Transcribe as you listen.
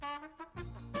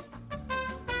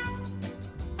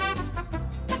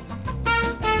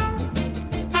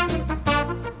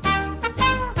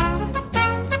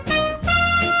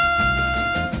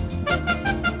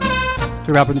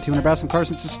Here, Albert and the T1 Brass. I'm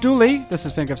Carson Sestouli. This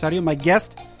is Fangraphs Audio. My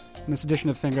guest in this edition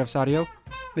of Fangraphs Audio,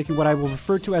 making what I will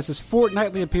refer to as his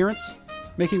fortnightly appearance,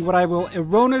 making what I will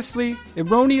erroneously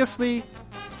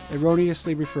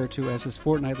refer to as his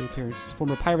fortnightly appearance. He's a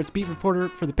former Pirates beat reporter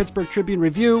for the Pittsburgh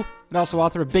Tribune-Review and also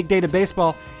author of Big Data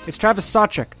Baseball. It's Travis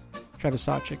Sawchik. Travis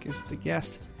Sawchik is the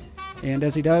guest. And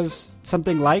as he does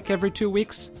something like every 2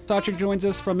 weeks, Sawchik joins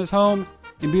us from his home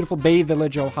in beautiful Bay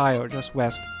Village, Ohio, just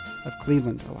west of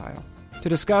Cleveland, Ohio, to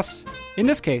discuss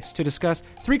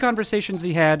three conversations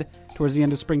he had towards the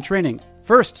end of spring training.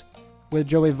 First, with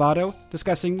Joey Votto,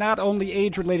 discussing not only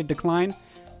age-related decline,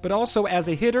 but also as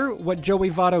a hitter, what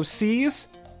Joey Votto sees,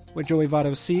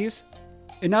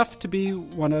 enough to be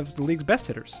one of the league's best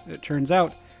hitters, it turns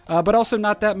out, but also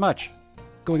not that much,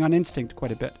 going on instinct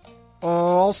quite a bit.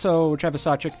 Also, Travis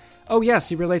Sawchik,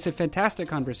 he relates a fantastic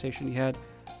conversation he had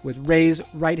with Rays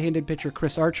right-handed pitcher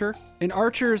Chris Archer, and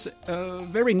Archer's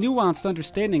very nuanced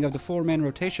understanding of the four-man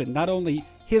rotation, not only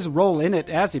his role in it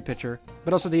as a pitcher,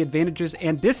 but also the advantages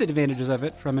and disadvantages of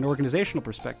it from an organizational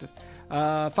perspective.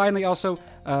 Finally, also,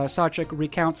 Sawchik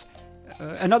recounts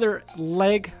another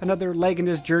leg in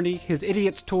his journey, his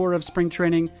idiot's tour of spring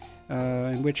training,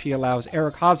 in which he allows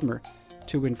Eric Hosmer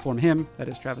to inform him, that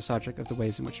is Travis Sawchik, of the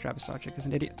ways in which Travis Sawchik is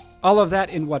an idiot. All of that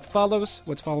in what follows.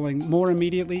 What's following more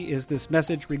immediately is this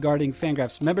message regarding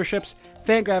Fangraphs memberships.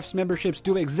 Fangraphs memberships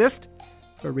do exist.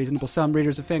 For a reasonable sum,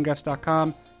 readers of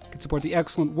Fangraphs.com can support the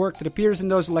excellent work that appears in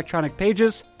those electronic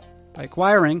pages by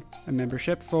acquiring a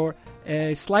membership. For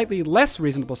a slightly less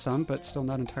reasonable sum, but still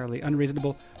not entirely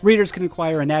unreasonable, readers can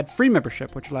acquire an ad-free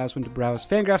membership, which allows one to browse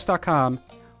Fangraphs.com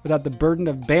without the burden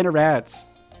of banner ads,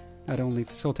 not only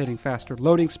facilitating faster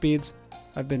loading speeds,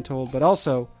 I've been told, but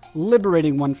also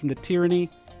liberating one from the tyranny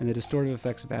and the distortive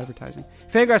effects of advertising.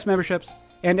 Fangraphs memberships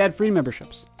and ad-free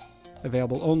memberships,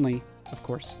 available only, of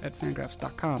course, at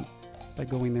Fangraphs.com by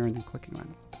going there and then clicking on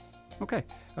it. Okay,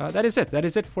 that is it. That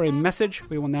is it for a message.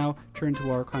 We will now turn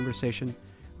to our conversation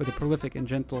with the prolific and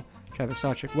gentle Travis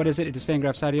Sawchik. What is it? It is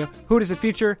Fangraphs Audio. Who does it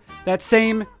feature? That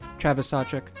same Travis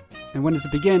Sawchik. And when does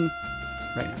it begin?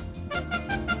 Right now.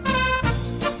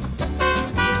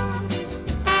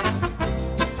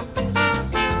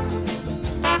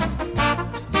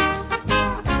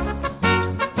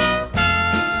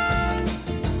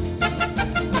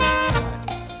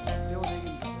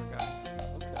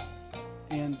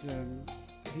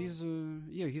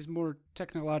 He's more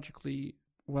technologically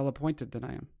well-appointed than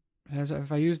I am.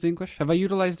 Have I used English? Have I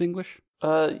utilized English?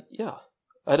 Yeah.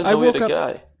 I didn't know we had a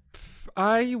guy.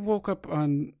 I woke up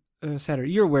on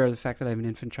Saturday. You're aware of the fact that I have an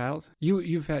infant child.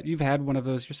 You've had one of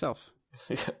those yourself.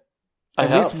 At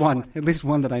least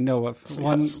one that I know of.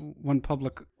 Yes. One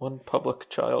public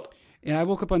child. And I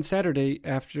woke up on Saturday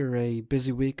after a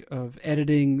busy week of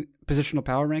editing positional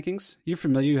power rankings. You're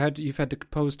familiar. You've had to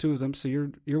compose two of them, so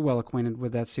you're well acquainted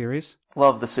with that series.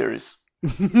 Love the series.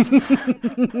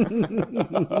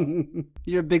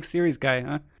 You're a big series guy,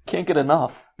 huh? Can't get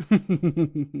enough.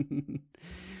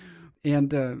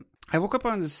 And I woke up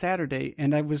on Saturday,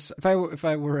 and I was if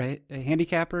I were a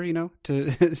handicapper,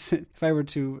 if I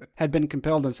had been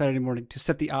compelled on Saturday morning to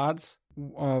set the odds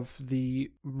of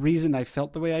the reason I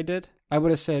felt the way I did, I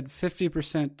would have said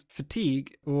 50%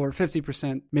 fatigue or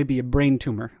 50% maybe a brain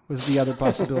tumor was the other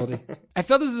possibility. I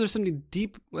felt as though there's something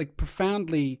deep, profound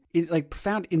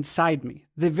inside me.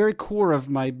 The very core of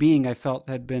my being, I felt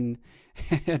had been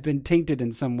tainted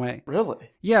in some way.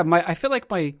 Really? Yeah, I feel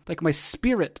like my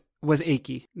spirit was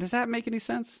achy. Does that make any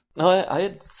sense? No, I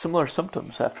had similar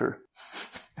symptoms after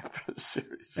the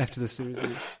series. After the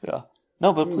series, yeah.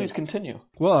 No, but please continue.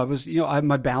 Well, I was,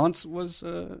 my balance was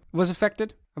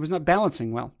affected. I was not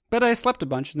balancing well, but I slept a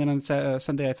bunch, and then on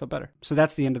Sunday I felt better. So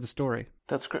that's the end of the story.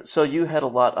 That's great. So you had a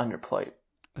lot on your plate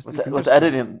with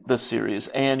editing this series,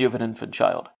 and you have an infant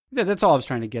child. Yeah, that's all I was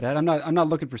trying to get at. I'm not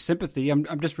looking for sympathy.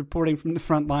 I'm just reporting from the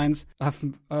front lines of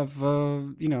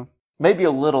maybe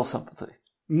a little sympathy,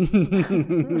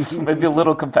 maybe a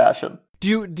little compassion.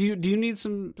 Do you need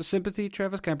some sympathy,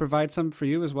 Travis? Can I provide some for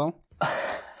you as well?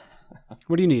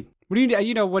 What do you need? What do you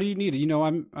need?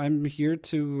 I'm here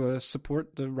to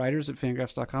support the writers at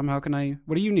Fangraphs.com.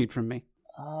 What do you need from me?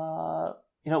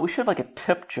 We should have like a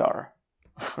tip jar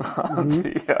on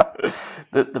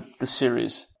the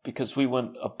series, because we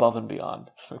went above and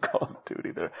beyond Call of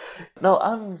Duty there. No,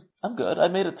 I'm good. I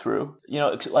made it through.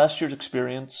 Last year's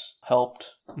experience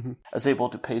helped. Mm-hmm. I was able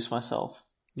to pace myself.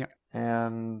 Yeah.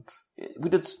 And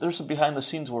there's some behind the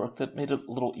scenes work that made it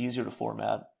a little easier to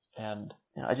format. And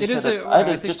I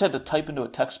just had to type into a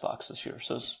text box this year,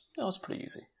 so it's pretty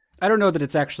easy. I don't know that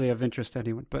it's actually of interest to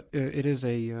anyone, but it is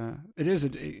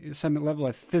some level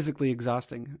a physically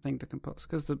exhausting thing to compose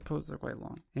because the posts are quite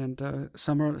long, and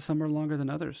some are longer than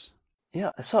others.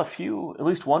 Yeah, I saw at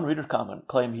least one reader comment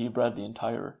claim he read the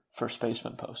entire First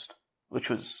Baseman post, which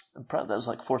was that was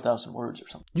like 4,000 words or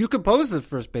something. You composed the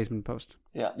First Baseman post.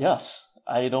 Yeah. Yes.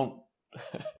 I don't.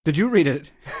 Did you read it?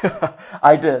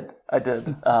 I did.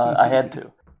 I had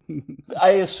to.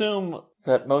 I assume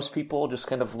that most people just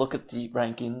kind of look at the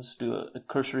rankings, do a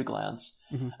cursory glance,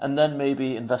 and then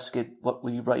maybe investigate what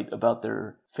we write about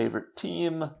their favorite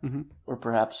team, or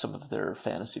perhaps some of their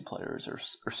fantasy players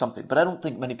or something. But I don't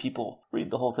think many people read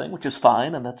the whole thing, which is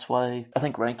fine, and that's why I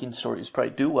think ranking stories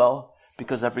probably do well,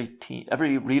 because every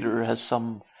reader has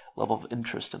some level of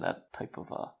interest in that type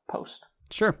of post.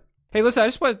 Sure. Hey, listen, I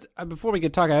just want before we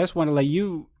get talking, I just want to let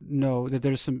you know that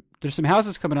there's some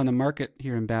houses coming on the market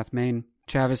here in Bath, Maine.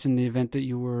 Travis, in the event that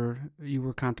you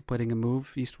were contemplating a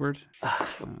move eastward.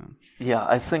 Yeah,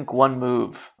 I think one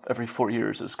move every 4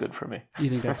 years is good for me. You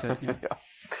think that's it?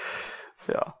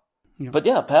 Yeah. Yeah. But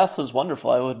yeah, Bath is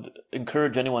wonderful. I would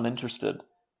encourage anyone interested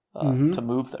to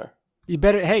move there. You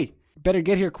better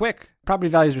get here quick. Property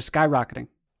values are skyrocketing.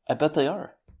 I bet they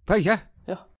are. But yeah.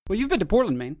 Yeah. Well, you've been to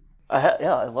Portland, Maine.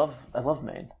 I love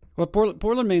Maine. Well,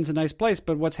 Portland, Maine's a nice place,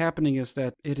 but what's happening is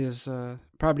that it is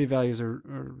property values are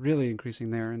really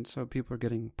increasing there, and so people are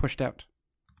getting pushed out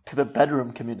to the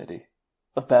bedroom community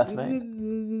of Bath,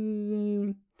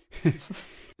 Maine.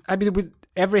 I mean, with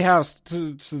every house,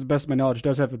 to the best of my knowledge,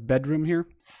 does have a bedroom here,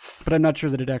 but I'm not sure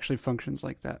that it actually functions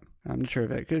like that. I'm not sure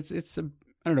of it. It's I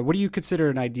don't know. What do you consider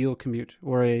an ideal commute,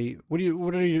 or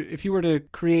if you were to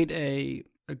create a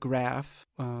graph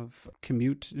of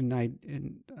commute in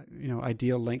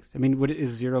ideal length? I mean, is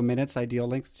 0 minutes ideal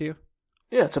length to you?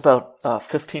 Yeah, it's about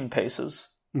 15 paces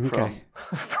okay.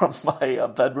 from my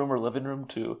bedroom or living room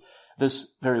to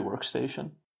this very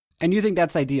workstation. And you think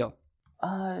that's ideal?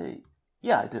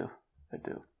 Yeah, I do.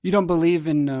 You don't believe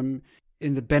in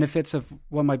the benefits of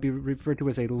what might be referred to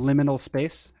as a liminal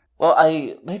space? Well,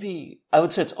 I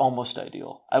would say it's almost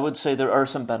ideal. I would say there are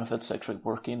some benefits to actually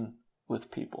working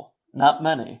with people. Not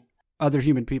many. Other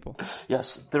human people.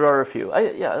 Yes, there are a few.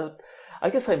 I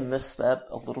guess I miss that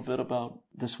a little bit about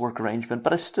this work arrangement,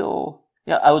 but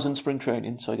I was in spring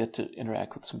training, so I get to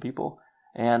interact with some people.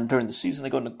 And during the season, I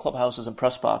go into clubhouses and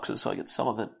press boxes, so I get some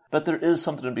of it. But there is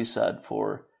something to be said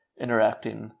for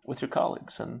interacting with your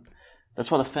colleagues. And that's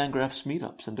why the Fangraphs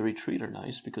meetups and the retreat are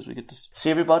nice, because we get to see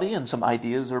everybody and some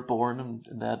ideas are born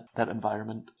in that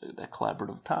environment, that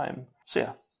collaborative time. So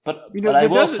yeah, but I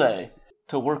will say,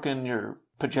 to work in your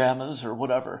pajamas or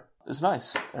whatever is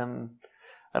nice, and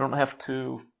I don't have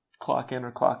to clock in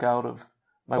or clock out of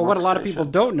my workstation. Well, what a lot of people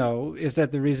don't know is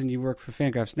that the reason you work for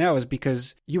Fangraphs now is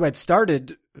because you had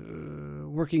started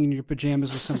working in your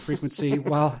pajamas with some frequency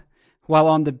while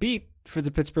on the beat for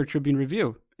the Pittsburgh Tribune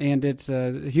Review, and it's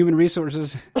human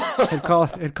resources had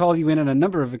called you in on a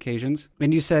number of occasions,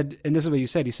 and you said, and this is what you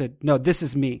said, no, this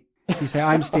is me. You say,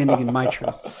 I'm standing in my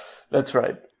truth. That's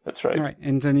right. All right,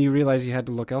 and then you realize you had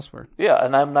to look elsewhere. Yeah,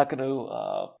 and I'm not going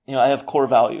to. I have core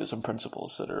values and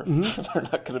principles that are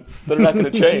they're not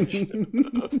going to change.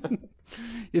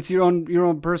 It's your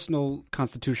own personal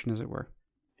constitution, as it were.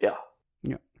 Yeah.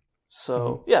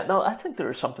 So I think there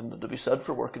is something to be said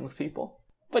for working with people.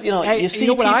 But you see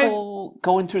people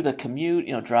going through the commute,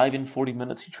 driving 40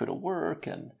 minutes each way to work,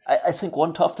 and I think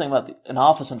one tough thing about an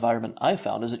office environment I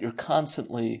found is that you're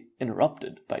constantly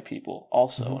interrupted by people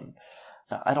also, and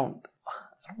I don't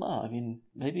know. I mean,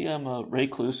 maybe I'm a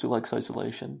recluse who likes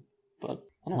isolation, but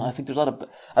I don't know. I think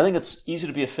I think it's easy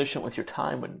to be efficient with your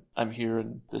time when I'm here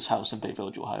in this house in Bay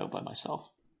Village, Ohio, by myself.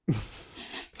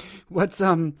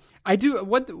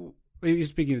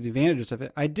 Speaking of the advantages of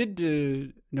it, I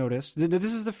did notice that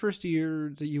this is the first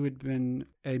year that you had been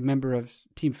a member of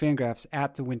Team Fangraphs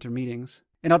at the winter meetings.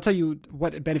 And I'll tell you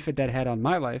what benefit that had on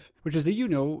my life, which is that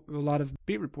a lot of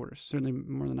beat reporters, certainly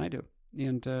more than I do.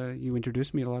 And you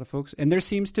introduced me to a lot of folks. And there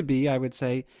seems to be, I would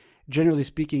say, generally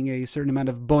speaking, a certain amount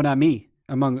of bon ami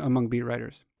among beat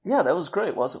writers. Yeah, that was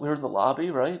great, wasn't it? We were in the lobby,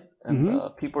 right?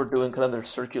 And people were doing kind of their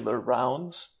circular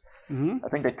rounds. I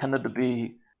think they tended to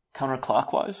be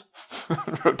counterclockwise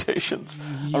rotations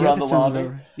around the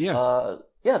lobby.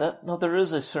 There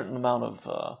is a certain amount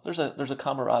of there's a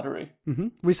camaraderie.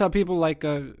 We saw people like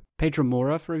Pedro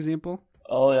Mora, for example.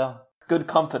 Oh yeah, good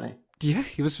company. Yeah,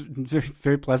 he was very,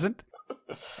 very pleasant.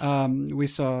 We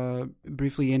saw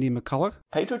briefly Andy McCullough.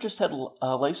 Pedro just had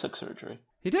LASIK surgery.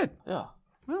 He did? Yeah.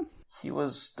 Well, he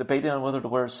was debating on whether to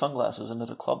wear sunglasses into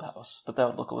the clubhouse, but that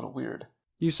would look a little weird.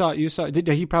 You saw.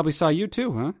 He probably saw you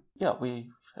too, huh? Yeah, we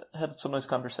had some nice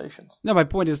conversations. No, my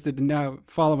point is that now,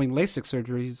 following LASIK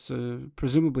surgeries,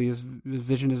 presumably his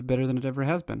vision is better than it ever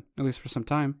has been, at least for some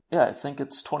time. Yeah, I think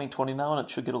it's 2020 now, and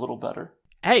it should get a little better.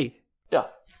 Hey! Yeah,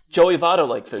 Joey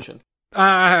Votto-like vision.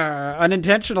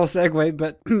 Unintentional segue,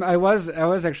 but I was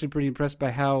actually pretty impressed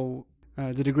by how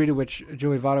the degree to which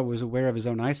Joey Votto was aware of his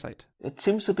own eyesight. It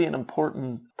seems to be an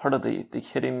important part of the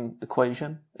hitting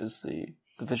equation, is the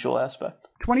visual aspect.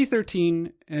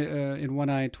 2013 in one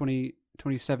eye,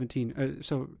 2017,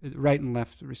 so right and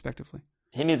left, respectively.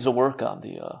 He needs to work on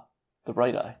the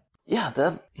right eye.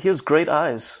 Yeah, he has great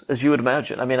eyes, as you would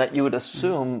imagine. I mean, you would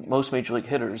assume most major league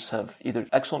hitters have either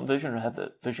excellent vision or have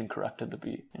the vision corrected to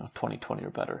be 20/20 or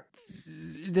better.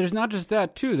 There's not just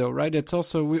that, too, though, right? It's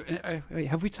also...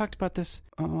 have we talked about this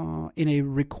in a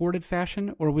recorded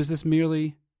fashion, or was this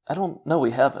merely... I don't know,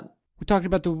 we haven't. We talked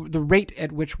about the rate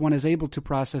at which one is able to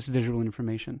process visual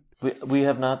information. We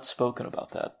have not spoken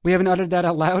about that. We haven't uttered that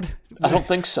out loud? I don't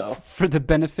think so. For the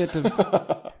benefit of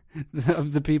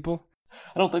the people?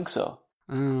 I don't think so.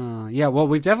 Yeah, well,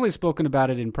 we've definitely spoken about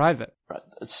it in private. Right.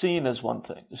 Seeing is one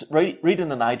thing.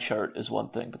 Reading an eye chart is one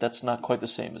thing, but that's not quite the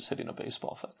same as hitting a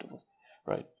baseball effectively.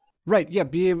 Right. Right, yeah,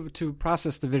 being able to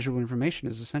process the visual information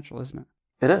is essential, isn't it?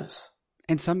 It is.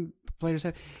 And some players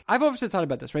have... I've also thought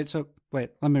about this, right? So,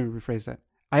 wait, let me rephrase that.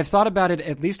 I've thought about it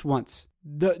at least once.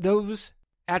 Those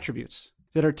attributes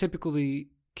that are typically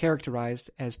characterized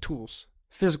as tools,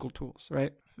 physical tools,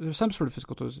 right? There's some sort of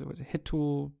physical tools. A hit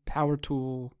tool, power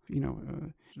tool,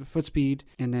 foot speed,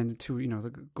 and then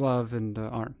the glove and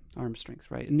arm strength,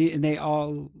 right? And they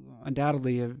all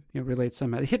undoubtedly relate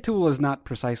somehow. The hit tool is not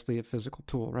precisely a physical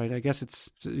tool, right? I guess it's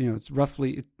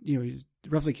roughly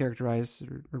characterized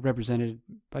or represented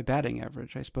by batting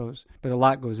average, I suppose. But a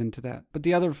lot goes into that. But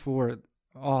the other four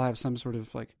all have some sort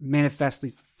of like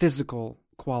manifestly physical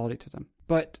quality to them.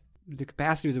 But the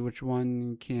capacity with which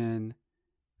one can,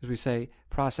 as we say,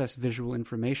 process visual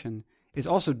information is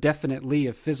also definitely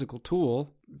a physical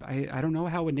tool. I don't know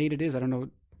how innate it is. I don't know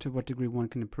to what degree one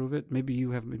can improve it. Maybe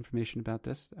you have information about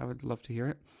this. I would love to hear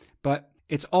it. But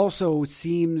it also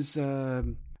seems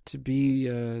to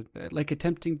be like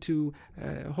attempting to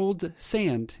hold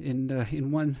sand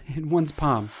in one's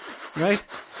palm, right?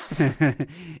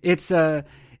 It's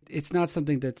not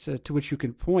something that to which you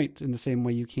can point in the same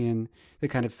way you can the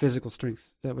kind of physical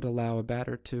strength that would allow a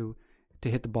batter to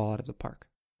hit the ball out of the park.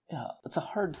 Yeah, it's a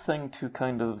hard thing to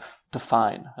kind of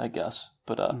define, I guess.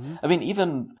 But, I mean,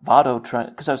 even Votto,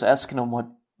 because I was asking him,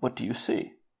 what do you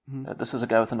see? Mm-hmm. This is a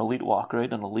guy with an elite walk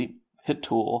rate, an elite hit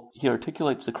tool. He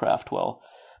articulates the craft well.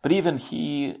 But even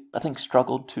he, I think,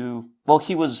 struggled to... Well,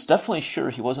 he was definitely sure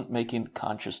he wasn't making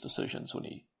conscious decisions when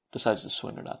he decides to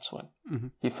swing or not swing. Mm-hmm.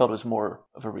 He felt it was more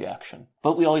of a reaction.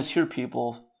 But we always hear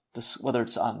people, whether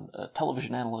it's on a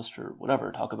television analyst or whatever,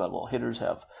 talk about, well, hitters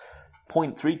have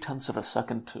 0.3 of a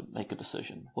second to make a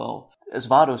decision. Well, as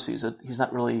Votto sees it, he's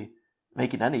not really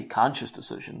making any conscious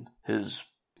decision. His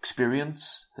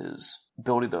experience, his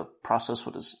ability to process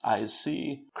what his eyes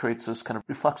see, creates this kind of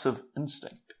reflexive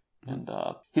instinct. And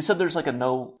he said there's like a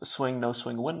no swing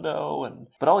window,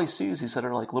 but all he sees, he said,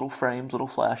 are like little frames, little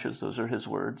flashes. Those are his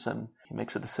words, and he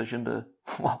makes a decision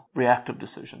reactive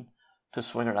decision to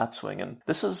swing or not swing. And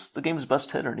this is the game's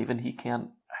best hitter, and even he can't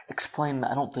explain,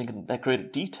 I don't think, in that great a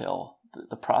detail,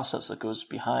 the process that goes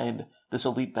behind this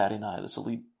elite batting eye, this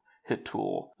elite hit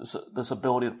tool, this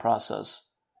ability to process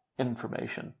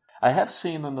information. I have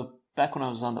seen back when I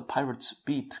was on the Pirates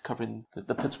beat covering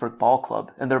the Pittsburgh Ball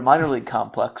Club, in their minor league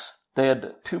complex, they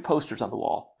had two posters on the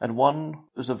wall, and one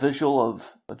was a visual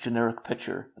of a generic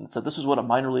pitcher, and it said, this is what a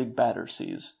minor league batter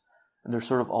sees. And there's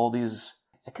sort of all these,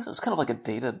 I guess it was kind of like a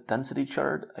data density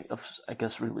chart,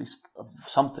 release of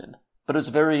something. But it was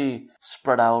very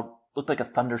spread out, looked like a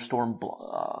thunderstorm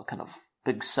kind of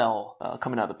big cell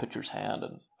coming out of the pitcher's hand,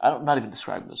 and I'm not even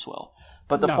describing this well.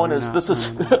 But the point is, this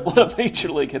is what a major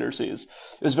league hitter sees.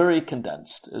 It was very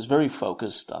condensed. It was very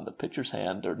focused on the pitcher's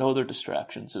hand. There were no other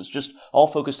distractions. It was just all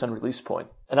focused on release point.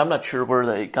 And I'm not sure where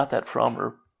they got that from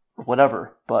or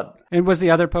whatever, but... And was the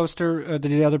other poster,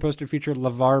 did the other poster feature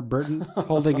LeVar Burton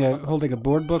holding a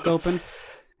board book open,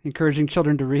 encouraging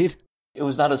children to read? It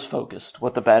was not as focused.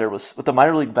 What the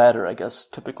minor league batter, I guess,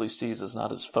 typically sees is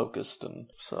not as focused. And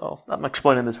so I'm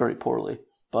explaining this very poorly,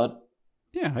 but...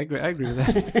 Yeah, I agree with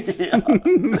that.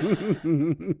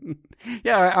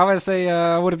 Yeah, I would say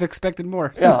I would have expected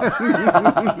more. Yeah.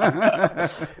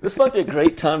 This might be a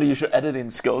great time to use your editing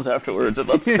skills afterwards, and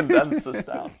let's condense this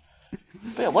down.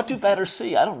 But yeah, what do batters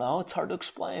see? I don't know. It's hard to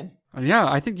explain. Yeah,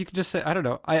 I think you could just say, I don't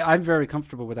know. I'm very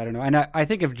comfortable with I don't know. And I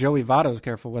think if Joey Votto is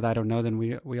careful with I don't know, then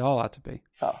we all ought to be.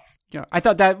 Yeah. Yeah, I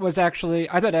thought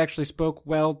it actually spoke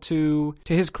well to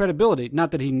his credibility.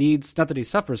 Not that he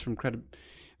suffers from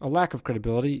a lack of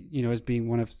credibility, as being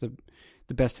one of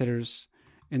the best hitters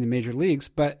in the major leagues,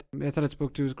 but I thought it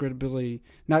spoke to his credibility,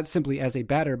 not simply as a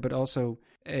batter, but also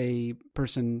a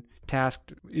person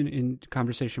tasked in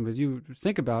conversation with you to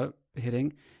think about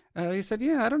hitting. He said,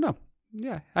 yeah, I don't know.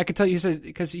 Yeah, I could tell you, he said,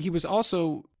 because he was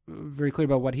also very clear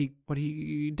about what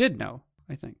he did know,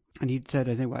 I think. And he said,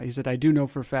 I do know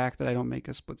for a fact that I don't make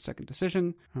a split-second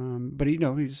decision. But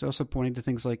he's also pointing to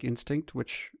things like instinct,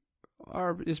 which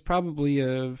is probably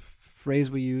a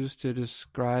phrase we use to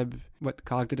describe what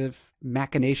cognitive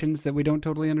machinations that we don't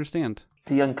totally understand.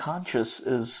 The unconscious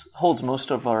holds most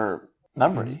of our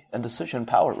memory and decision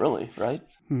power, really, right?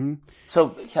 Mm-hmm.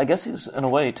 So I guess he's, in a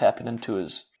way, tapping into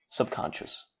his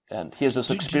subconscious. And he has this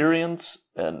experience,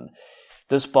 and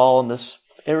this ball in this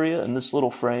area, in this little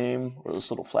frame, or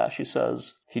this little flash, he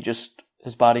says,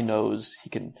 his body knows he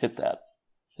can hit that.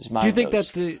 His mind knows. Do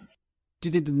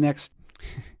you think the next,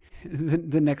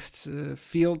 the next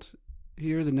field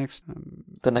here, the next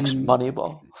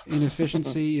Moneyball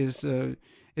inefficiency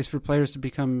is for players to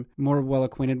become more well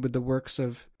acquainted with the works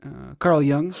of Carl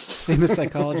Jung, famous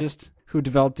psychologist who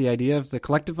developed the idea of the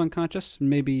collective unconscious.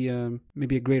 Maybe a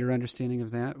greater understanding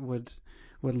of that would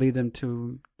lead them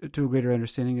to a greater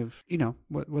understanding of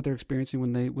what they're experiencing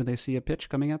when they see a pitch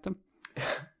coming at them.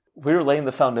 We're laying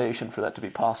the foundation for that to be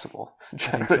possible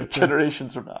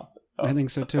generations from now. I think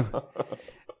so too.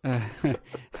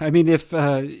 I mean, if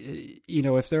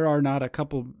there are not a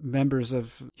couple members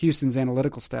of Houston's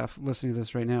analytical staff listening to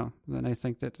this right now, then I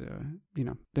think that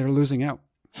they're losing out.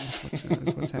 That's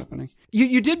what's happening.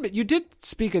 You did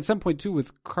speak at some point too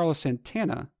with Carlos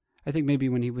Santana. I think maybe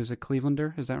when he was a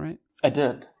Clevelander. Is that right? I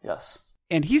did. Yes.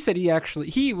 And he said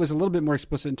he was a little bit more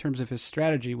explicit in terms of his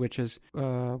strategy, which is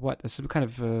some kind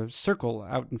of a circle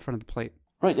out in front of the plate.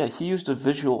 Right, yeah, he used a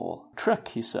visual trick,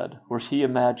 he said, where he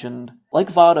imagined, like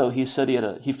Votto, he said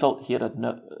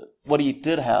what he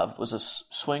did have was a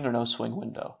swing or no swing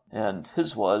window. And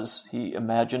his was, he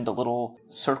imagined a little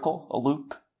circle, a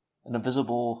loop, an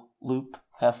invisible loop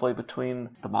halfway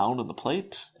between the mound and the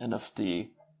plate. And if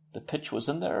the pitch was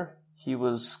in there, he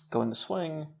was going to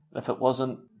swing. And if it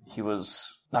wasn't, he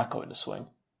was not going to swing.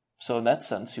 So in that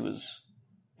sense, he was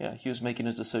making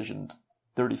his decision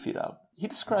 30 feet out. He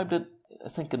described it, I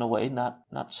think, in a way not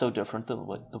so different than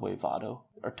the way Votto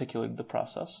articulated the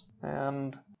process.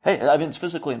 And hey, I mean, it's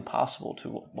physically impossible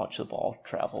to watch the ball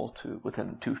travel to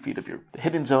within 2 feet of your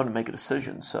hitting zone and make a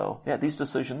decision. So yeah, these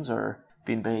decisions are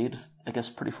being made, I guess,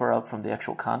 pretty far out from the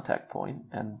actual contact point.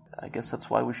 And I guess that's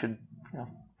why we should,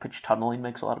 pitch tunneling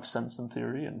makes a lot of sense in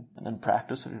theory, and in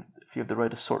practice if you have the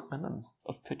right assortment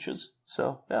of pitches.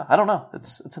 So yeah, I don't know.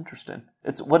 It's interesting.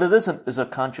 It's what it isn't is a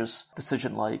conscious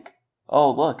decision like,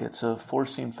 oh, look, it's a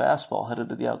four-seam fastball headed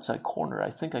to the outside corner. I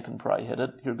think I can probably hit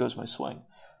it. Here goes my swing.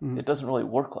 Mm-hmm. It doesn't really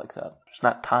work like that. There's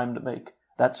not time to make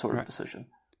that sort of decision.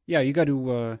 Yeah, you got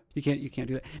to. You can't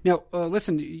do that. Now,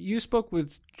 listen. You spoke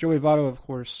with Joey Votto, of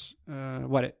course.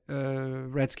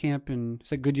 Reds camp in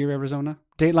Goodyear, Arizona.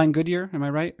 Dateline Goodyear, am I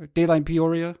right? Dateline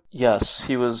Peoria. Yes,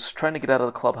 he was trying to get out of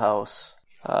the clubhouse.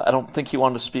 I don't think he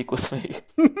wanted to speak with me.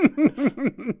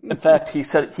 In fact, he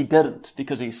said he didn't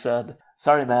because he said,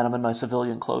 "Sorry, man, I'm in my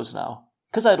civilian clothes now."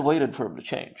 Because I had waited for him to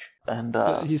change. And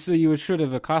so you should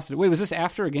have accosted. Wait, was this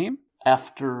after a game?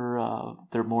 After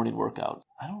their morning workout.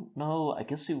 I don't know. I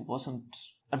guess he wasn't.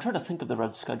 I'm trying to think of the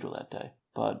Reds' schedule that day,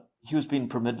 but he was being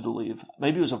permitted to leave.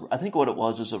 Maybe it was I think what it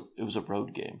was is it was a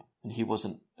road game, and he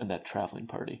wasn't in that traveling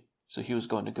party, so he was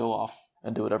going to go off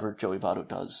and do whatever Joey Votto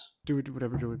does. Do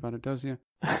whatever Joey Votto does, yeah.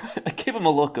 I gave him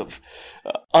a look of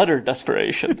utter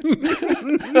desperation.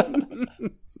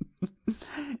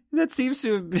 That seems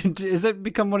to have has that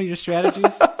become one of your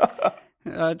strategies,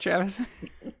 Travis?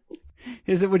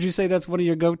 Would you say that's one of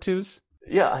your go-tos?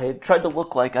 Yeah, I tried to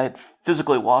look like I had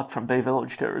physically walked from Bay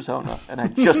Village to Arizona, and I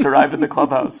just arrived in the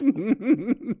clubhouse.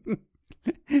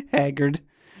 Haggard.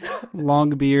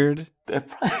 Long beard. I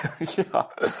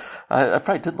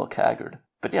probably did look haggard.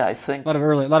 But yeah, I think... A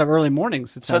lot of early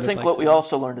mornings. So I think what we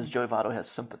also learned is Joey Votto has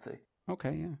sympathy.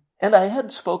 Okay, yeah. And I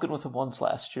had spoken with him once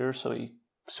last year, so he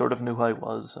sort of knew who I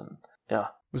was, and yeah.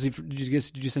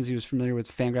 Did you sense he was familiar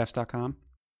with Fangraphs.com?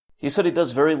 He said he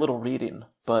does very little reading,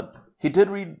 but he did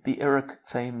read the Eric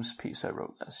Thames piece I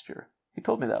wrote last year. He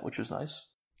told me that, which was nice.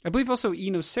 I believe also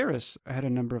Eno Saris had a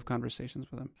number of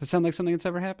conversations with him. Does that sound like something that's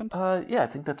ever happened? Yeah, I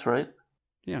think that's right.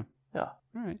 Yeah. Yeah.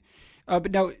 All right.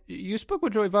 But now, you spoke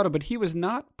with Joey Votto, but he was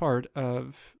not part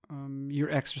of your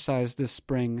exercise this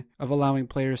spring of allowing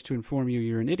players to inform you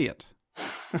you're an idiot.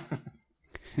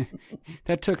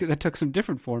 that took some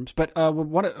different forms. But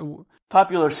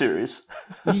popular series.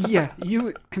 Yeah,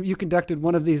 you conducted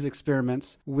one of these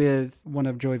experiments with one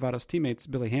of Joey Votto's teammates,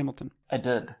 Billy Hamilton. I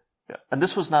did. Yeah. And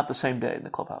this was not the same day in the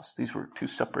clubhouse. These were two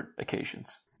separate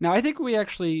occasions. Now, I think we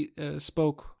actually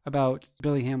spoke about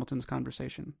Billy Hamilton's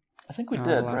conversation. I think we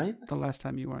did, right? The last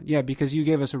time you were on. Yeah, because you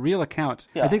gave us a real account.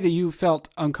 Yeah. I think that you felt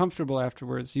uncomfortable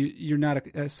afterwards. You're not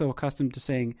so accustomed to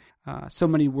saying so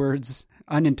many words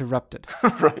uninterrupted.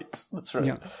 Right, that's right.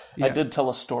 Yeah. I did tell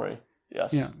a story,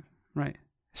 yes. Yeah, right.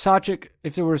 Sachik,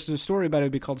 if there was a story about it, it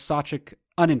would be called Sachik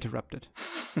Uninterrupted.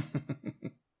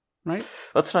 Right?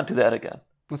 Let's not do that again.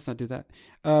 Let's not do that.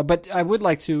 But I would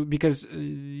like to, because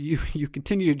you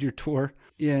continued your tour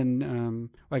in,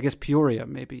 I guess, Peoria,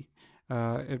 maybe,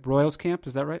 at Royals camp.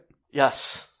 Is that right?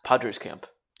 Yes, Padres camp.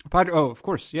 Oh, of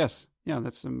course, yes. Yeah,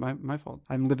 that's my fault.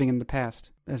 I'm living in the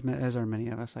past, as are many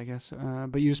of us, I guess.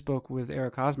 But you spoke with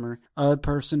Eric Hosmer, a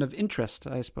person of interest,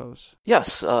 I suppose.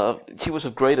 Yes, he was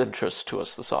of great interest to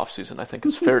us this offseason, I think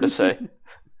it's fair to say.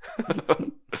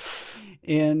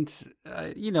 And,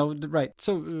 right.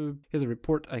 So here's a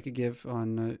report I could give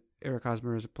on Eric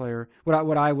Hosmer as a player.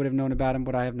 What I would have known about him,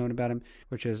 what I have known about him,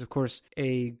 which is, of course,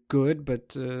 a good but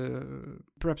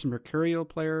perhaps a mercurial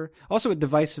player. Also a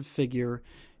divisive figure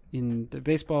in the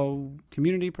baseball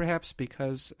community, perhaps,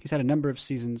 because he's had a number of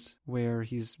seasons where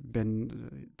he's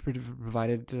been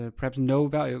provided perhaps no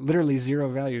value, literally zero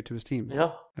value to his team.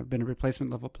 Yeah. Been a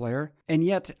replacement level player. And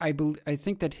yet I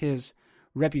think that his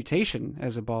reputation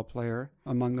as a ball player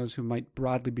among those who might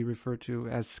broadly be referred to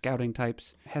as scouting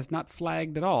types has not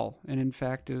flagged at all. And in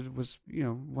fact, it was,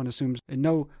 one assumes in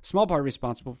no small part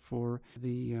responsible for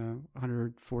the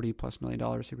 $140+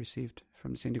 million he received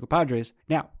from the San Diego Padres.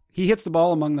 Now, he hits the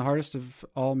ball among the hardest of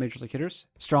all major league hitters.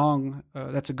 Strong,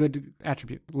 that's a good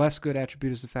attribute. Less good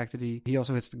attribute is the fact that he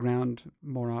also hits the ground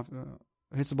more often.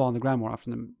 Hits the ball on the ground more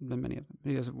often than many of them.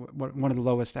 He has one of the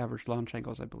lowest average launch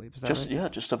angles, I believe. Is that right? Yeah,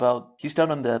 just about. He's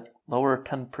down in that lower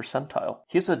 10 percentile.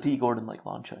 He has a D. Gordon-like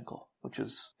launch angle, which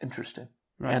is interesting.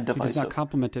 Right. And divisive. He does not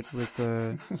complement it with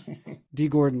D.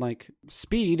 Gordon-like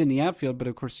speed in the outfield, but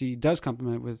of course he does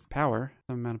complement it with power,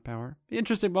 some amount of power.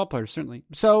 Interesting ball player, certainly.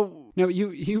 So,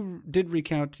 you did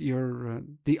recount your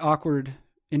the awkward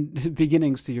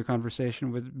beginnings to your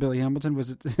conversation with Billy Hamilton.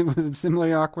 Was it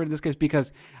similarly awkward in this case?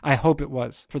 Because I hope it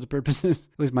was, for the purposes,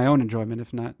 at least my own enjoyment,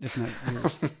 if not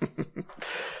yours.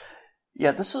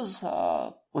 Yeah, this was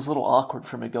a little awkward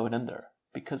for me going in there,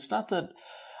 because not that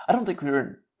I don't think we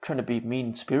were trying to be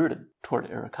mean-spirited toward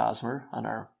Eric Hosmer on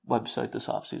our website this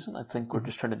offseason. I think we're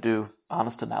just trying to do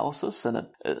honest analysis, and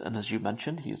as you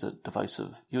mentioned, he was a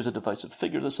divisive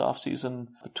figure this offseason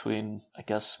between, I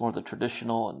guess, more the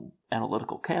traditional and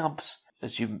analytical camps.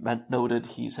 As you noted,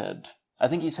 I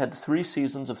think he's had 3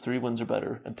 seasons of 3 wins or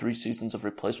better and 3 seasons of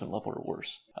replacement level or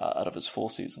worse out of his full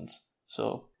seasons.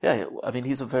 So, yeah, I mean,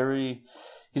 he's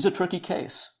a tricky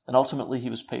case, and ultimately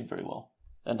he was paid very well.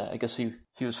 And I guess he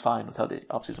was fine with how the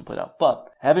offseason played out. But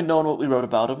having known what we wrote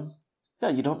about him, yeah,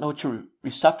 you don't know what your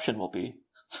reception will be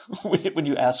when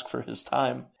you ask for his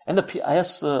time. And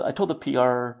I told the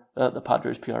PR, the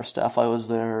Padres PR staff I was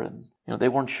there, and they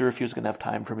weren't sure if he was going to have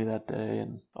time for me that day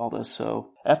and all this.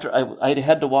 So after I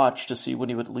had to watch to see when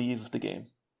he would leave the game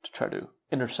to try to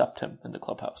intercept him in the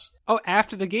clubhouse. Oh,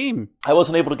 after the game? I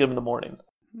wasn't able to get him in the morning.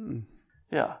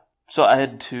 Yeah. So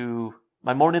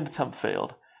my morning attempt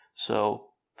failed. So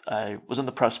I was in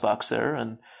the press box there,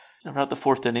 and around the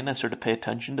 4th inning, I started to pay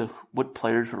attention to what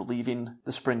players were leaving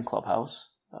the spring clubhouse.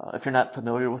 If you're not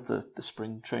familiar with the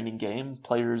spring training game,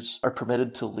 players are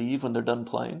permitted to leave when they're done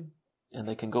playing, and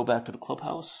they can go back to the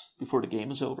clubhouse before the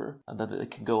game is over, and then they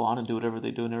can go on and do whatever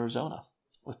they do in Arizona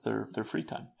with their free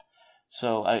time.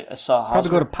 So I saw Hosmer.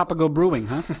 Probably go to Papago Brewing,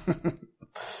 huh?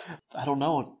 I don't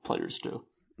know what players do.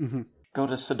 Mm-hmm. Go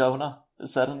to Sedona?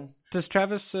 Is that in? Does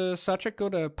Travis Sachik go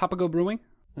to Papago Brewing?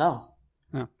 No.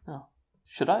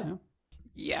 Should I? No.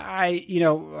 Yeah,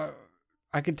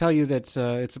 I can tell you that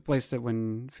it's a place that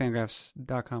when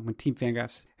Fangraphs.com, when Team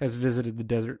Fangraphs has visited the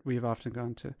desert, we have often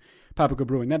gone to Papago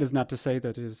Brewing. That is not to say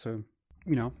that it is,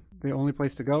 the only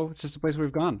place to go. It's just a place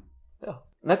we've gone. Yeah.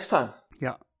 Next time.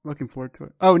 Yeah. Looking forward to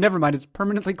it. Oh, never mind. It's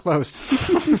permanently closed.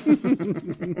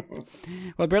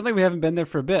 Well, apparently we haven't been there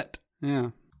for a bit. Yeah.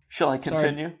 Shall I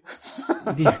continue?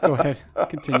 Yeah, go ahead.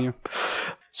 Continue.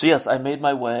 So yes, I made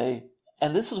my way,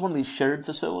 and this is one of these shared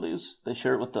facilities. They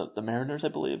share it with the Mariners, I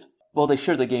believe. Well, they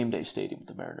share the game day stadium with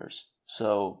the Mariners.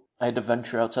 So I had to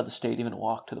venture outside the stadium and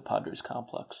walk to the Padres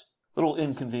complex. A little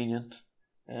inconvenient,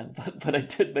 but I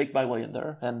did make my way in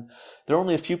there. And there were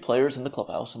only a few players in the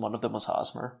clubhouse, and one of them was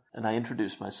Hosmer. And I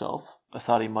introduced myself. I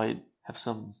thought he might have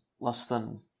some less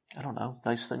than I don't know,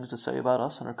 nice things to say about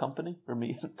us and our company, or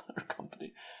me and our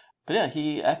company. But yeah,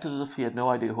 he acted as if he had no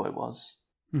idea who I was.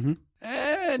 Mm-hmm.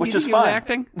 Which do you is think he was fine.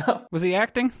 acting? No. Was he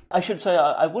acting? I should say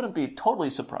I wouldn't be totally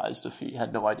surprised if he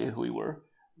had no idea who we were.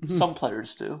 Mm-hmm. Some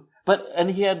players do.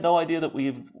 And he had no idea that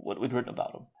what we'd written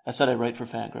about him. I said I write for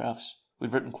Fangraphs.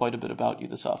 We've written quite a bit about you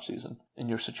this offseason in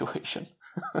your situation.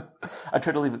 I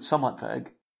tried to leave it somewhat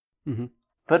vague. Mm-hmm.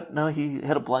 But no, he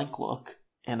had a blank look.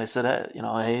 And I said,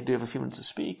 hey, do you have a few minutes to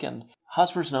speak? And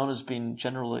Hosmer's known as being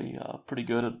generally pretty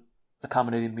good at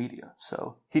accommodating media.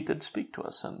 So he did speak to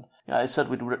us. And I said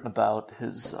we'd written about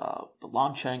his the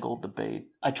launch angle debate.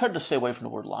 I tried to stay away from the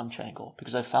word launch angle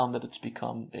because I found that it's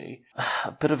become a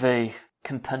bit of a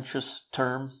contentious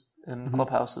term in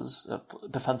clubhouses.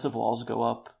 Defensive walls go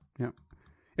up. Yeah.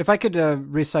 If I could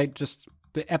recite just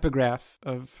the epigraph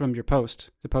from your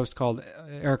post, the post called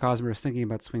Eric Hosmer is thinking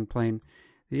about swing playing.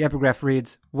 The epigraph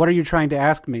reads, "What are you trying to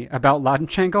ask me about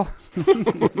launch angle?"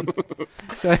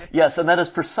 Yes, and that is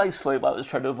precisely why I was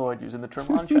trying to avoid using the term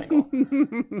launch angle.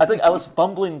 I think I was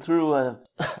bumbling through I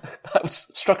was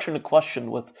structuring a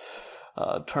question with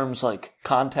terms like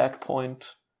contact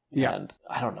point and,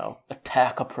 I don't know,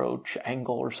 attack approach,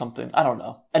 angle or something. I don't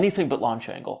know. Anything but launch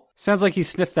angle. Sounds like he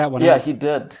sniffed that one out. Yeah, he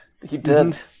did. He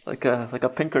did. Like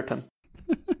a Pinkerton.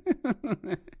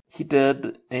 He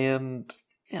did, and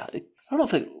yeah, I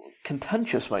don't know if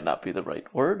contentious might not be the right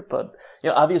word, but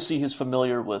obviously he's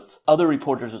familiar with other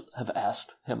reporters have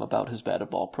asked him about his batted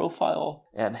ball profile,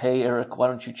 and hey, Eric, why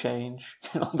don't you change?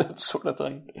 That sort of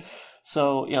thing.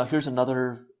 So, here's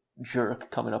another jerk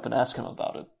coming up and asking him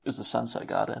about it, is the sense I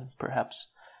got in. Perhaps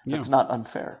it's not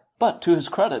unfair. But to his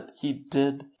credit, he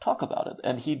did talk about it,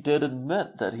 and he did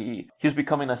admit that he was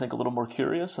becoming, I think, a little more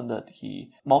curious, and that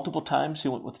multiple times he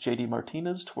went with J.D.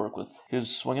 Martinez to work with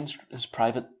his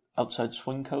private outside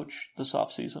swing coach this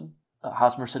offseason.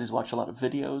 Hosmer said he's watched a lot of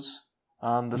videos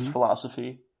on this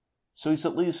philosophy, so he's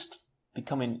at least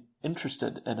becoming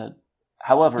interested in it.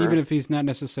 However, even if he's not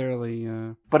necessarily...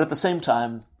 But at the same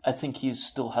time, I think he's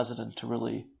still hesitant to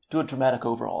really do a dramatic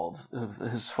overhaul of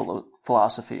his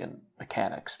philosophy and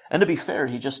mechanics. And to be fair,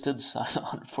 he just did sign a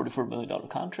 $144 million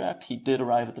contract. He did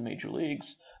arrive at the major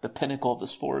leagues, the pinnacle of the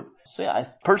sport. So yeah, I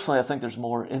think there's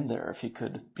more in there if he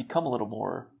could become a little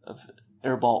more of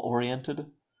airball oriented.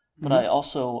 But I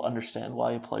also understand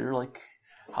why a player like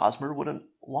Hosmer wouldn't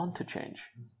want to change.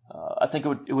 I think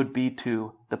it would be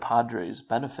to the Padres'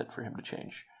 benefit for him to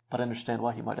change. But I understand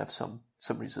why he might have some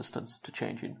resistance to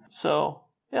changing. So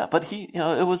yeah, but he,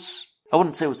 it was, I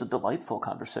wouldn't say it was a delightful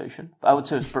conversation, but I would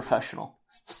say it was professional.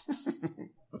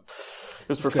 It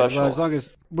was professional. Well, as long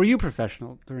as, were you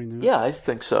professional during the I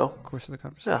think so. Course of the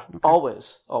conversation? Yeah, okay.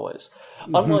 Always.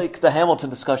 Unlike the Hamilton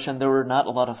discussion, there were not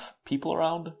a lot of people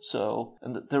around,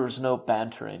 and there was no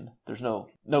bantering. There's no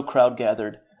crowd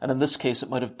gathered. And in this case, it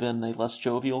might have been a less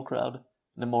jovial crowd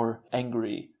and a more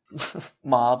angry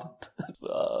mob.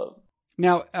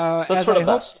 Now, so it's for the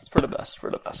best. It's for the best.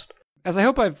 For the best. As I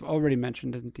hope I've already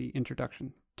mentioned in the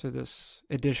introduction to this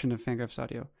edition of Fangraphs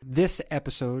Audio, this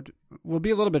episode will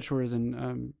be a little bit shorter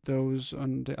than those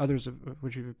on the others of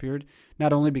which you've appeared,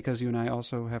 not only because you and I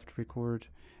also have to record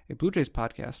a Blue Jays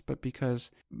podcast, but because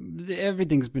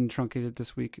everything's been truncated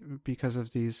this week because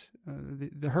of these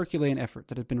the Herculean effort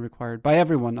that has been required by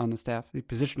everyone on the staff, the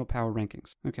positional power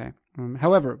rankings. Okay.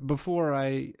 However, before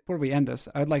we end this,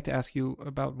 I'd like to ask you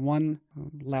about one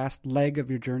last leg of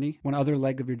your journey, one other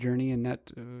leg of your journey, and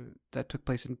that took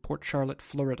place in Port Charlotte,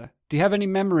 Florida. Do you have any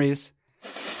memories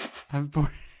of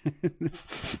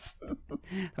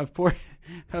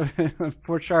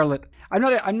Port Charlotte?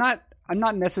 I'm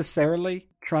not necessarily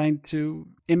trying to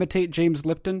imitate James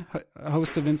Lipton,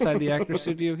 host of Inside the Actor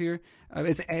Studio here.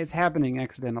 It's happening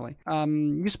accidentally.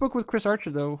 You spoke with Chris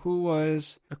Archer, though, who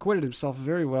acquitted himself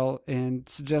very well and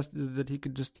suggested that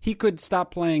he could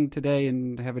stop playing today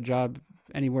and have a job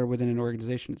anywhere within an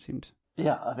organization, it seems.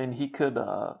 Yeah, I mean, he could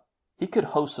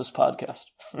host this podcast.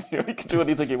 He could do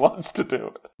anything he wants to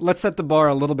do. Let's set the bar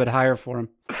a little bit higher for him.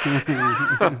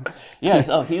 Yeah,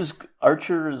 no,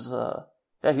 Archer is,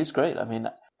 he's great. I mean,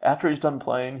 after he's done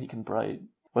playing, he can write,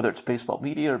 whether it's baseball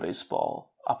media or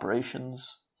baseball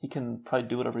operations, he can probably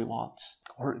do whatever he wants.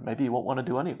 Or maybe he won't want to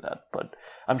do any of that, but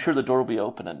I'm sure the door will be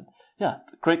open. And yeah,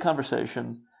 great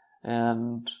conversation.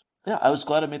 And yeah, I was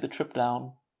glad I made the trip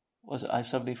down. Was it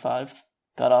I-75?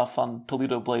 Got off on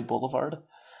Toledo Blade Boulevard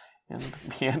and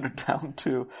meandered down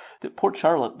to Port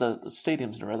Charlotte. The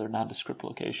stadium's in a rather nondescript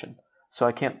location, so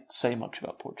I can't say much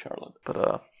about Port Charlotte.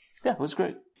 But yeah, it was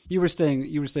great. You were staying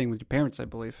with your parents, I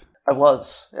believe. I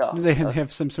was, yeah. They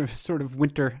have some sort of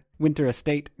winter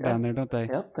estate down there, don't they?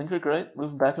 Yeah, things are great.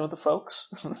 Moving back in with the folks.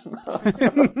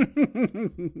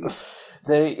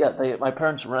 My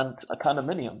parents rent a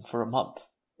condominium for a month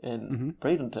in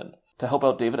Bradenton to help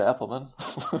out David Appelman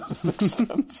with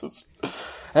expenses.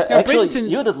 Actually,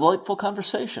 you had a delightful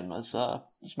conversation as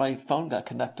my phone got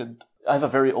connected. I have a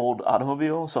very old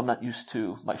automobile, so I'm not used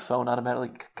to my phone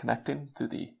automatically connecting to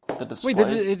the display.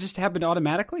 Wait, it just happened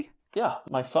automatically? Yeah,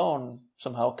 my phone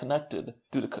somehow connected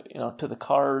to the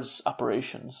car's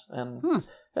operations, and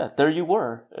there you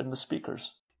were in the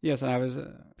speakers. Yes, and I was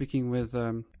speaking with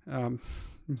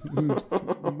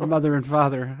mother and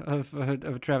father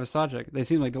of Travis Sawchuk. They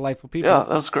seem like delightful people. Yeah,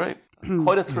 that was great.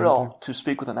 Quite a thrill to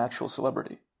speak with an actual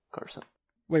celebrity, Carson.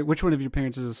 Wait, which one of your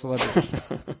parents is a celebrity?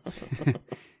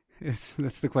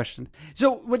 That's the question.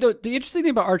 So, the interesting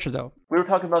thing about Archer, though... We were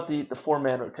talking about the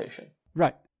four-man rotation.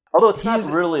 Right. Although it's not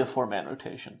really a four-man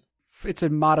rotation. It's a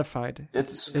modified...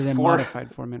 It's a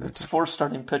modified four-man rotation. It's 4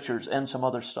 starting pitchers and some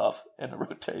other stuff in a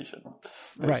rotation,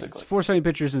 basically. Right. It's 4 starting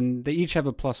pitchers, and they each have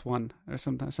a +1 or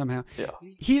somehow. Yeah.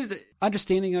 He's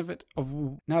understanding of it, of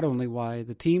not only why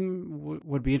the team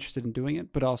would be interested in doing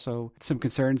it, but also some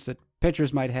concerns that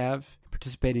pitchers might have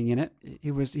participating in it.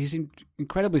 He seemed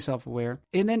incredibly self-aware.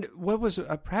 And then what was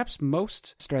perhaps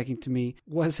most striking to me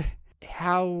was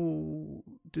how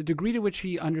the degree to which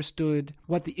he understood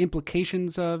what the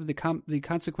implications of the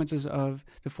consequences of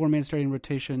the 4-man starting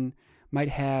rotation might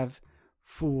have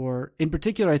for, in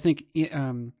particular, I think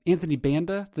Anthony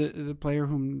Banda, the player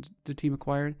whom the team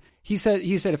acquired. He said,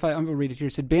 I'm going to read it here.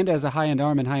 He said, Banda has a high-end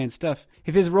arm and high-end stuff.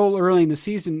 If his role early in the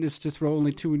season is to throw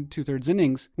only 2 2/3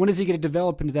 innings, when is he going to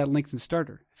develop into that lengthened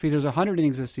starter? If he throws 100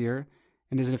 innings this year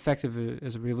and is effective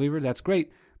as a reliever, that's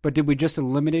great. But did we just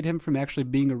eliminate him from actually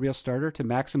being a real starter to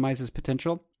maximize his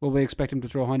potential? Will we expect him to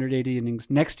throw 180 innings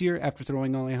next year after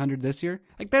throwing only 100 this year?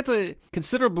 Like, that's a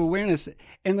considerable awareness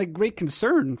and like great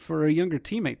concern for a younger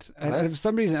teammate. Right. For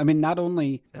some reason, I mean, not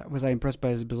only was I impressed by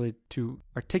his ability to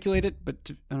articulate it, but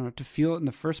to feel it in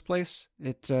the first place.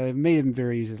 It made him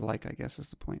very easy to like, I guess,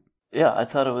 is the point. Yeah, I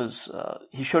thought it was,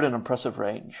 he showed an impressive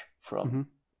range from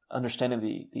understanding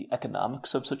the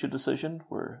economics of such a decision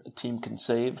where a team can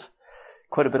save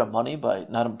quite a bit of money by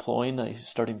not employing a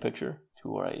starting pitcher,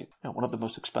 who are one of the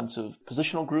most expensive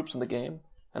positional groups in the game.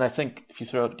 And I think if you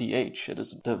throw out DH, it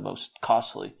is the most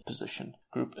costly position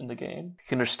group in the game.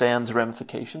 He understands the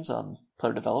ramifications on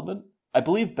player development. I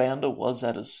believe Banda was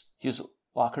he was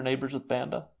locker neighbors with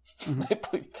Banda. I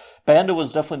believe Banda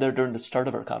was definitely there during the start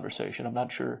of our conversation. I'm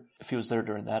not sure if he was there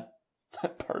during that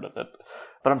part of it,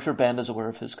 but I'm sure Banda's aware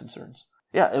of his concerns.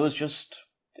 Yeah, it was just...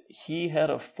 He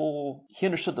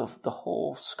understood the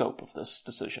whole scope of this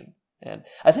decision. And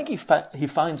I think he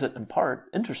finds it in part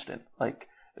interesting. Like,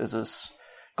 is this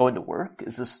going to work?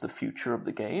 Is this the future of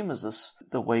the game? Is this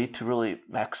the way to really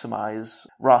maximize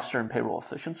roster and payroll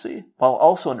efficiency? While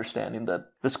also understanding that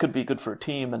this could be good for a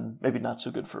team and maybe not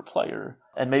so good for a player.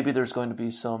 And maybe there's going to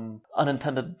be some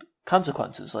unintended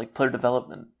consequences, like player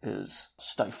development is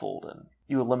stifled and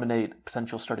you eliminate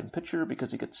potential starting pitcher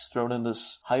because he gets thrown in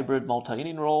this hybrid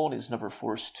multi-inning role and he's never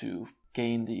forced to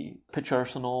gain the pitch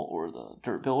arsenal or the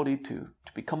durability to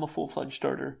become a full-fledged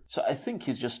starter. So I think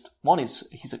he's just,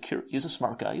 he's a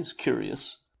smart guy, he's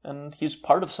curious, and he's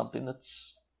part of something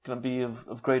that's going to be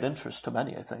of great interest to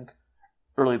many, I think,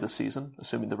 early this season,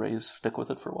 assuming the Rays stick with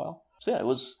it for a while. So yeah, it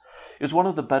was one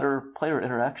of the better player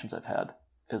interactions I've had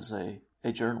as a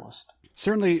journalist.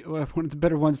 Certainly one of the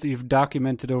better ones that you've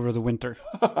documented over the winter.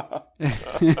 Not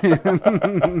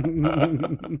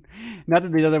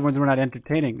that the other ones were not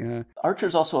entertaining.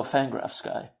 Archer's also a Fangraphs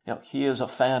guy. He is a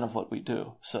fan of what we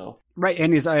do. So right,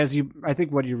 and I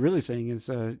think what you're really saying is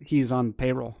he's on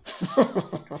payroll,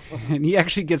 and he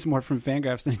actually gets more from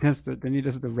Fangraphs than he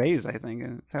does the Rays. I think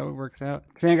that's how it works out.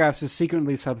 Fangraphs is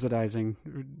secretly subsidizing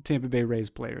Tampa Bay Rays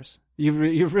players.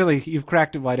 You've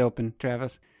cracked it wide open,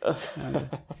 Travis.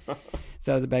 It's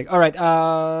out of the bag. All right,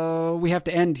 we have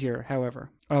to end here, however.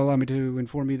 Allow me to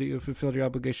inform you that you have fulfilled your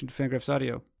obligation to Fangraphs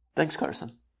Audio. Thanks,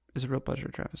 Carson. It's a real pleasure,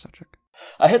 Travis Sawchuk.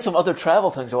 I had some other travel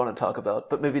things I want to talk about,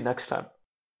 but maybe next time.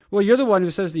 Well, you're the one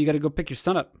who says that you got to go pick your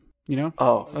son up.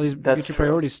 Oh, that's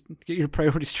true. Get your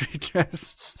priorities straight,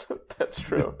 Travis. That's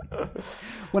true.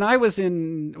 When I was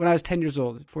 10 years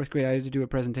old, 4th grade, I had to do a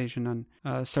presentation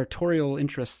on sartorial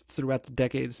interests throughout the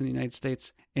decades in the United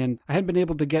States. And I hadn't been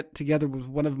able to get together with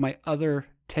one of my other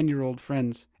 10-year-old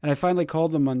friends. And I finally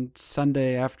called him on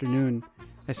Sunday afternoon.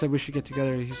 I said, we should get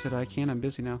together. He said, I can't, I'm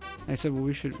busy now. And I said, well,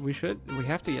 we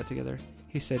have to get together.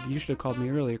 He said, "You should have called me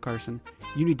earlier, Carson.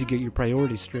 You need to get your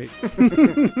priorities straight."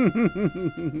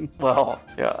 Well,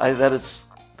 yeah, that is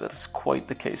quite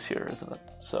the case here, isn't it?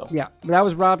 So yeah, that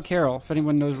was Rob Carroll. If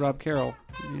anyone knows Rob Carroll,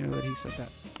 you know that he said that.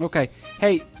 Okay,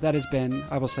 hey, that has been.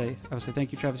 I will say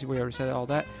thank you, Travis. We already said all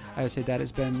that. I would say that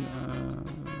has been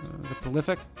the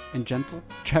prolific and gentle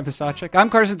Travis Sawchik. I'm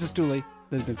Carson Testouli.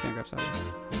 This has been Fangraphs Audio.